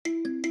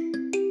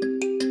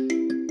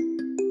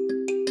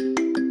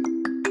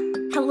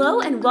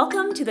Hello and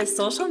welcome to the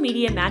Social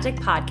Media Magic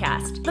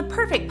Podcast, the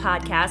perfect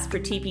podcast for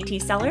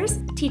TPT sellers,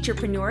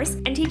 teacherpreneurs,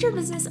 and teacher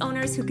business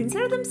owners who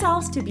consider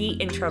themselves to be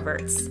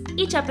introverts.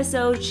 Each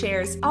episode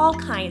shares all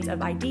kinds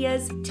of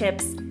ideas,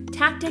 tips,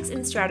 tactics,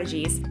 and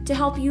strategies to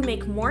help you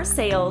make more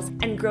sales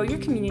and grow your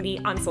community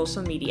on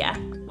social media.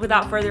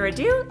 Without further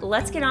ado,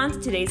 let's get on to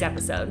today's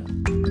episode.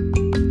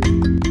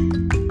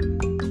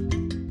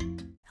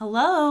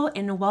 Hello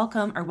and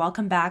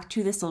welcome back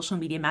to the Social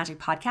Media Magic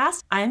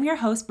Podcast. I am your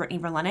host, Brittany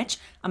Verlenich.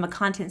 I'm a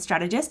content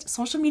strategist,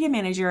 social media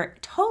manager,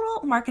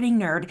 total marketing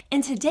nerd,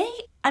 and today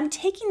I'm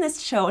taking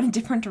this show in a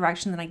different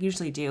direction than I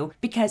usually do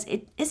because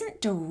it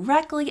isn't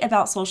directly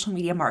about social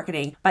media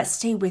marketing, but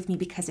stay with me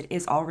because it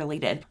is all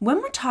related.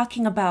 When we're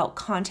talking about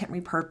content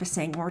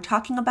repurposing, when we're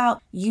talking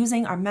about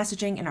using our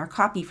messaging and our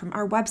copy from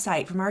our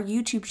website, from our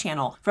YouTube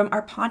channel, from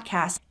our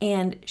podcast,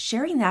 and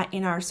sharing that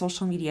in our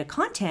social media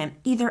content,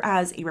 either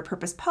as a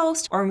repurposed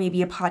post or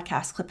maybe a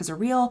podcast clip as a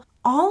reel,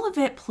 all of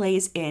it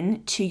plays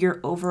into your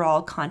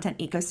overall content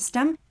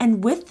ecosystem.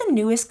 And with the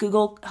newest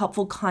Google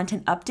Helpful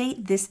Content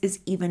update, this is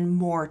even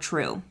more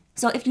true.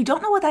 So if you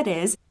don't know what that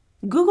is,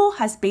 Google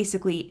has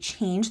basically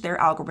changed their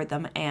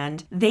algorithm,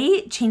 and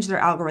they change their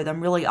algorithm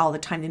really all the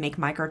time. They make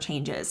micro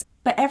changes.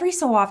 But every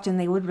so often,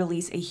 they would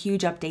release a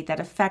huge update that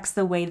affects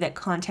the way that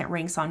content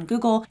ranks on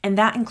Google, and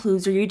that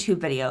includes your YouTube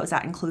videos,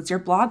 that includes your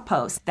blog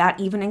posts, that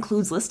even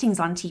includes listings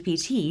on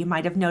TPT. You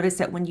might have noticed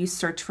that when you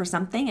search for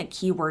something, a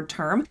keyword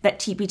term, that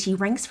TPT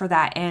ranks for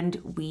that, and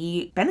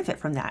we benefit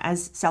from that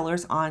as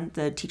sellers on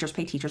the Teachers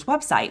Pay Teachers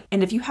website.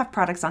 And if you have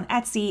products on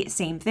Etsy,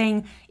 same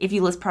thing. If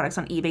you list products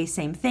on eBay,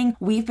 same thing.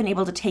 We've been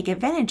able to take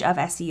advantage of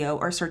SEO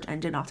or search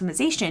engine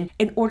optimization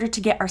in order to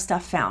get our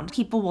stuff found.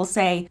 People will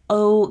say,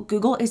 oh,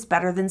 Google is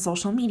better than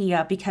social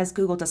media because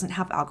Google doesn't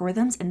have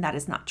algorithms, and that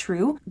is not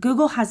true.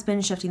 Google has been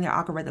shifting their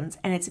algorithms,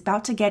 and it's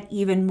about to get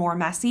even more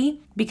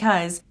messy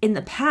because in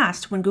the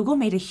past, when Google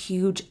made a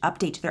huge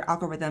update to their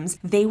algorithms,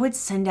 they would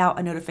send out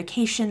a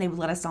notification, they would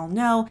let us all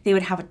know, they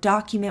would have a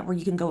document where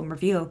you can go and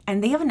review,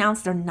 and they have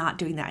announced they're not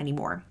doing that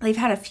anymore. They've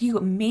had a few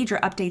major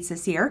updates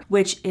this year,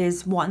 which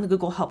is one, the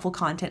Google Helpful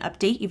Content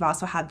update. You've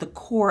also had the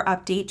core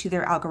update to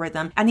their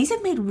algorithm, and these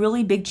have made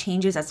really big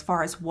changes as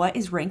far as what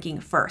is ranking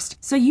first.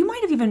 So you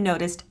might have even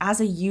noticed as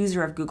a user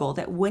of Google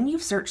that when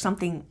you've searched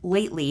something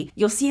lately,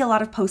 you'll see a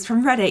lot of posts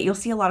from Reddit, you'll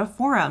see a lot of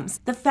forums.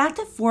 The fact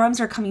that forums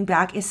are coming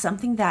back is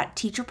something that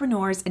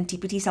teacherpreneurs and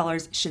TPT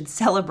sellers should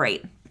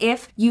celebrate.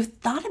 If you've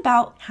thought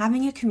about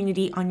having a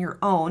community on your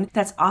own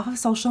that's off of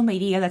social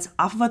media, that's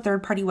off of a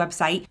third-party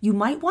website, you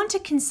might want to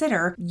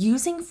consider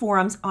using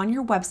forums on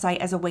your website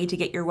as a way to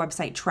get your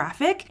website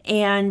traffic.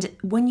 And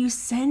when you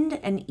send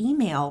an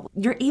email,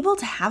 you're able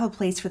to have a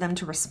place for them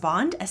to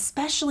respond,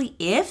 especially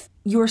if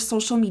your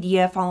social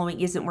media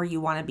following isn't where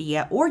you want to be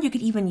yet, or you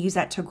could even use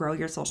that to grow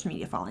your social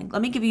media following.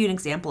 Let me give you an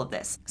example of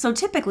this. So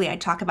typically I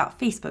talk about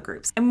Facebook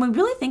groups, and when we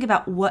really think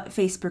about what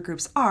Facebook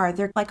groups are,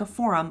 they're like a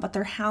forum, but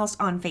they're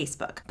housed on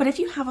Facebook. But if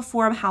you have a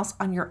forum housed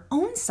on your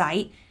own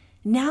site,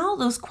 now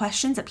those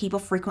questions that people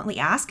frequently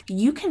ask,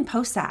 you can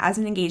post that as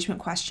an engagement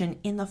question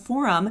in the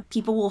forum.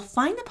 People will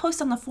find the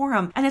post on the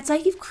forum, and it's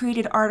like you've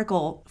created an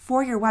article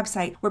for your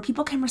website where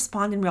people can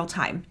respond in real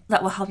time.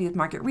 That will help you with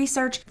market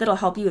research, that'll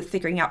help you with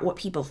figuring out what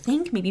people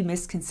think, maybe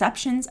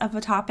misconceptions of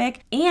a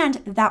topic, and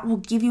that will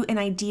give you an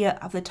idea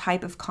of the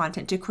type of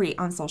content to create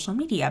on social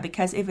media,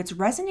 because if it's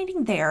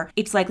resonating there,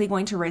 it's likely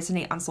going to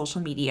resonate on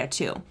social media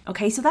too.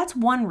 Okay, so that's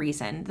one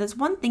reason. There's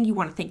one thing you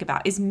want to think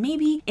about is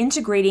maybe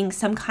integrating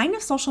some kind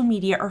of social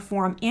media or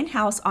forum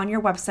in-house on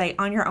your website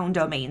on your own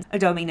domain. A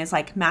domain is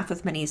like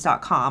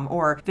mathwithminis.com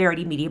or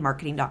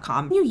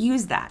veritymediamarketing.com. You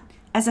use that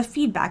as a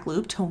feedback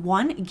loop to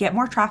one, get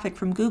more traffic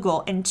from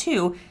Google, and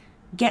two,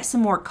 get some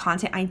more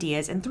content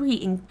ideas, and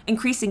three,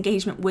 increase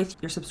engagement with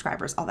your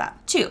subscribers, all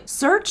that. Two,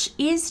 search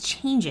is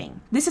changing.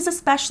 This is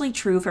especially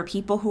true for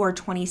people who are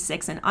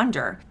 26 and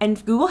under.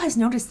 And Google has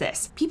noticed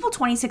this. People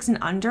 26 and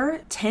under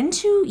tend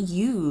to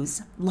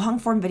use long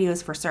form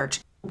videos for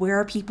search. Where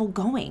are people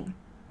going?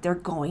 They're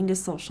going to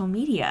social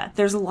media.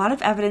 There's a lot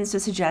of evidence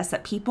to suggest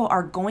that people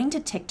are going to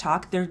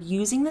TikTok. They're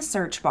using the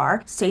search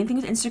bar. Same thing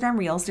with Instagram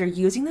Reels. They're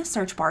using the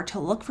search bar to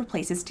look for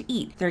places to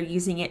eat. They're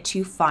using it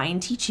to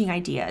find teaching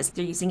ideas.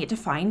 They're using it to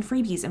find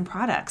freebies and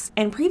products.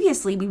 And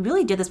previously, we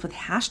really did this with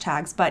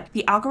hashtags, but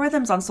the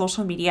algorithms on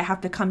social media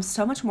have become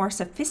so much more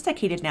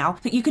sophisticated now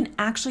that you can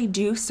actually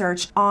do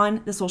search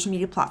on the social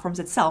media platforms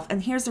itself.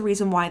 And here's the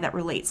reason why that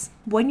relates.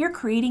 When you're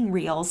creating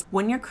Reels,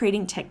 when you're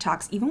creating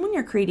TikToks, even when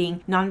you're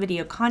creating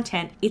non-video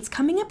content, it's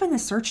coming up in the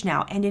search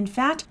now. And in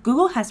fact,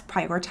 Google has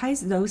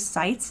prioritized those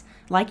sites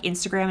like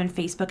Instagram and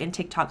Facebook and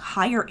TikTok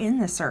higher in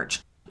the search.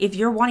 If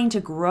you're wanting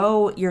to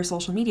grow your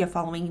social media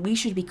following, we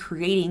should be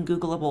creating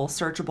Googleable,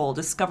 searchable,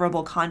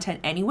 discoverable content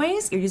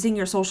anyways. You're using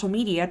your social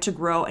media to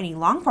grow any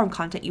long form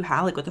content you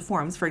have, like with the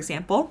forums, for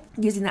example,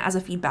 using that as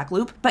a feedback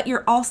loop, but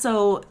you're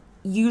also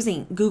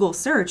using Google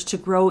search to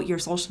grow your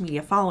social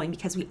media following,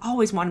 because we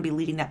always want to be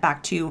leading that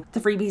back to the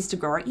freebies to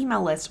grow our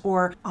email list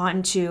or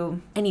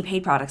onto any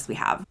paid products we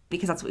have,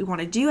 because that's what we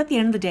want to do at the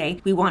end of the day.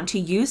 We want to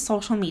use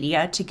social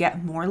media to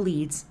get more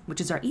leads,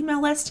 which is our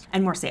email list,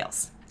 and more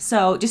sales.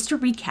 So just to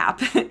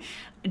recap,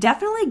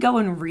 definitely go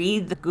and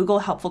read the Google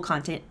Helpful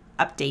Content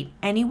update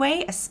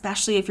anyway,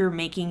 especially if you're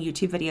making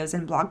YouTube videos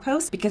and blog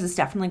posts, because it's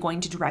definitely going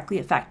to directly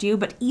affect you.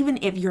 But even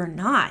if you're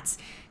not,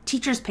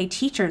 Teachers Pay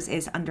Teachers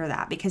is under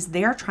that because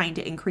they're trying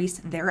to increase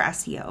their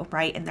SEO,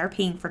 right? And they're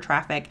paying for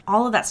traffic.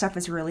 All of that stuff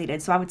is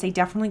related. So I would say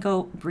definitely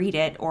go read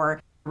it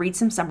or read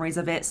some summaries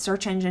of it.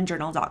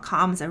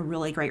 SearchEngineJournal.com is a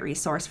really great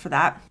resource for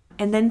that.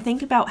 And then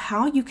think about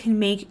how you can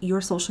make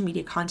your social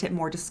media content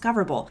more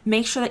discoverable.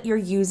 Make sure that you're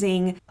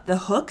using the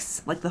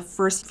hooks, like the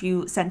first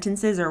few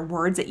sentences or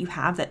words that you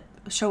have that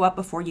show up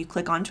before you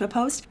click onto a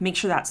post. Make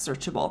sure that's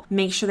searchable.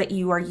 Make sure that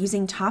you are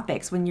using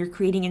topics when you're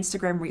creating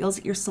Instagram Reels,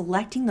 that you're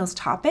selecting those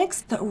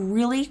topics that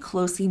really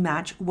closely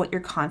match what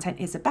your content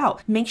is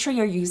about. Make sure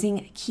you're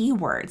using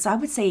keywords. I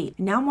would say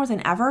now more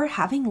than ever,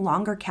 having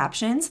longer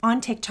captions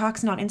on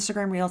TikToks and on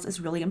Instagram Reels is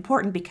really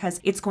important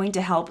because it's going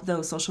to help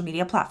those social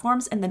media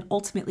platforms and then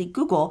ultimately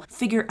Google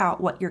figure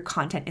out what your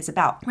content is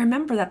about.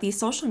 Remember that these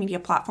social media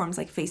platforms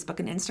like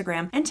Facebook and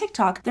Instagram and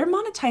TikTok, they're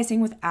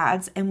monetizing with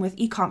ads and with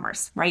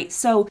e-commerce, right?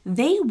 So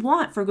they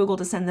want for Google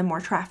to send them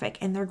more traffic,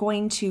 and they're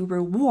going to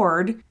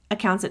reward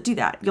accounts that do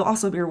that. You'll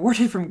also be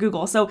rewarded from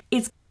Google. So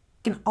it's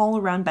an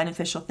all-around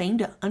beneficial thing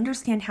to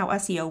understand how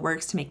SEO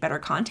works to make better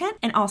content.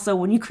 And also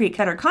when you create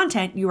better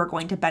content, you are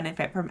going to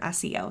benefit from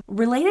SEO.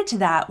 Related to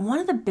that, one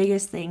of the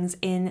biggest things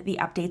in the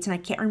updates, and I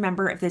can't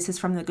remember if this is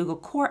from the Google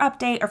Core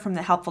update or from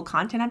the Helpful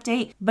Content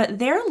update, but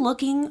they're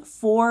looking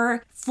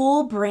for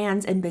full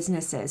brands and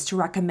businesses to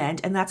recommend,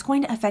 and that's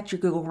going to affect your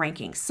Google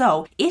rankings.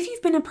 So if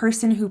you've been a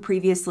person who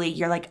previously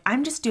you're like,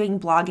 I'm just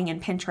doing blogging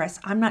and Pinterest,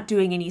 I'm not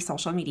doing any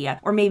social media,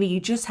 or maybe you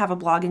just have a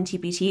blog in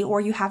TPT,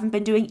 or you haven't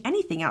been doing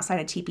anything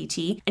outside of TPT,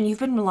 and you've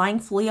been relying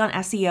fully on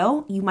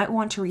SEO, you might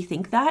want to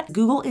rethink that.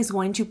 Google is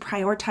going to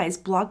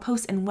prioritize blog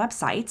posts and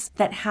websites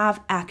that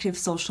have active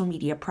social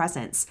media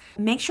presence.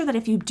 Make sure that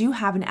if you do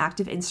have an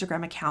active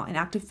Instagram account, an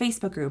active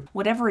Facebook group,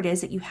 whatever it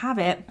is that you have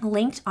it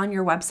linked on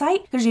your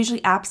website, there's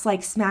usually apps like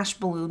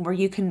Smashballoon where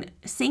you can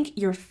sync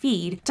your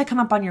feed to come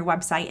up on your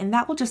website, and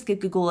that will just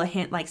give Google a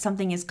hint like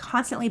something is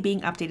constantly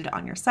being updated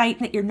on your site,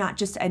 that you're not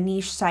just a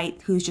niche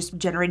site who's just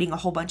generating a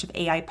whole bunch of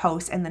AI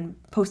posts and then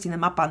posting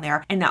them up on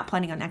there and not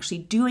planning on actually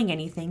doing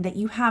anything, that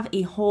you have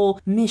a whole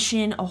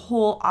mission, a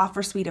whole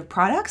offer suite of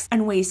products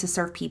and ways to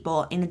serve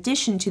people in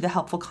addition to the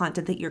helpful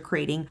content that you're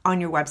creating on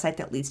your website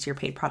that leads to your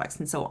paid products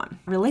and so on.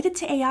 Related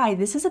to AI,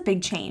 this is a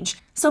big change.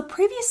 So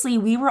previously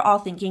we were all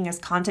thinking as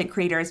content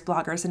creators,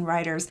 bloggers, and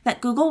writers that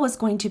Google was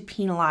going to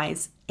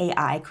penalize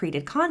AI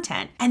created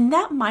content. And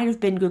that might have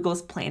been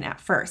Google's plan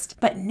at first.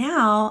 But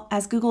now,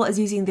 as Google is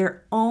using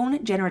their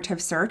own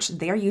generative search,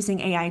 they're using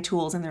AI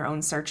tools in their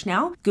own search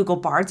now. Google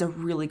Bard's a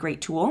really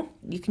great tool.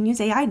 You can use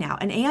AI now,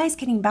 and AI is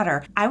getting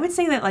better. I would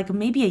say that like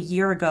maybe a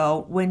year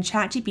ago when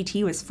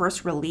ChatGPT was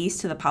first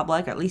released to the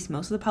public, or at least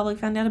most of the public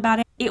found out about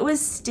it, it was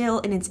still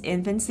in its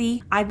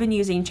infancy. I've been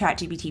using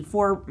ChatGPT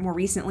 4 more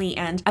recently,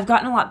 and I've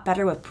gotten a lot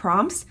better with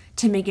prompts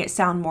to make it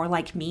sound more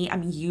like me.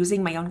 I'm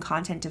using my own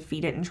content to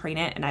feed it and train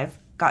it, and I've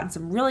gotten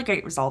some really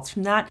great results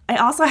from that. I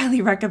also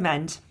highly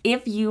recommend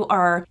if you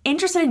are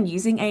interested in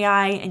using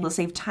AI and you'll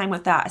save time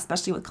with that,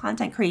 especially with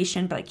content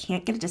creation, but I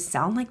can't get it to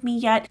sound like me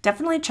yet,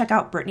 definitely check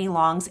out Brittany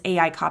Long's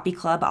AI Copy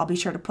Club. I'll be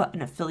sure to put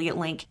an affiliate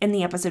link in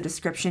the episode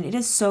description. It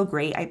is so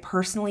great. I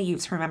personally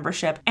use her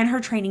membership and her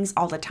trainings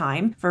all the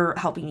time for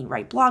helping me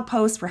write blog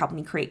posts, for helping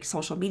me create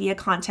social media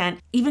content,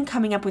 even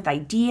coming up with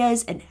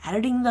ideas and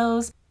editing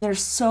those.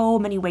 There's so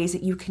many ways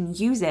that you can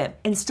use it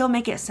and still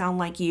make it sound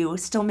like you,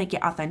 still make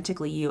it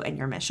authentically you and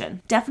your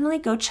mission. Definitely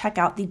go check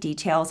out the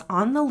details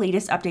on the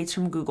latest updates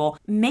from Google.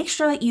 Make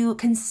sure that you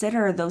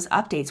consider those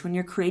updates when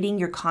you're creating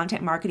your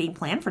content marketing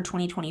plan for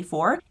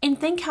 2024, and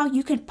think how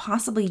you could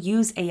possibly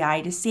use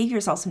AI to save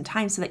yourself some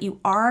time so that you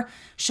are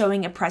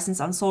showing a presence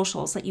on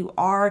socials, that you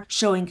are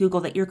showing Google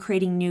that you're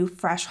creating new,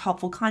 fresh,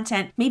 helpful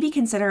content. Maybe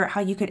consider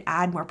how you could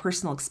add more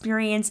personal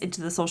experience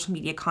into the social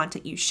media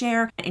content you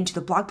share and into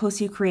the blog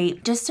posts you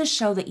create, just to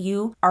show that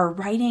you are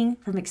writing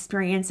from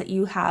experience, that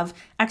you have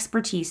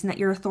expertise, and that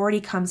your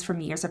authority comes from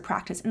years of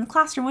practice in the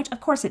classroom, which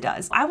of course it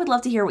does. I would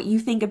love to hear what you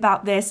think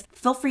about this.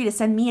 Feel free to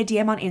send me a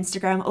DM on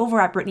Instagram over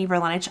at Brittany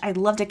Verlanich. I'd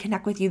love to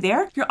connect with you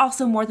there. You're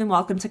also more than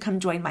welcome to come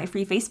join my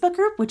free Facebook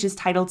group, which is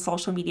titled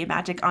Social Media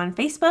Magic on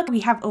Facebook.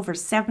 We have over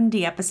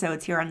 70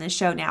 episodes here on this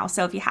show now,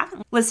 so if you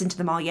haven't listened to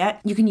them all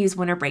yet, you can use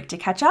winter break to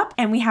catch up,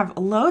 and we have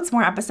loads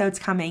more episodes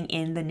coming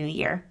in the new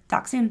year.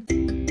 Talk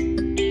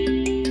soon.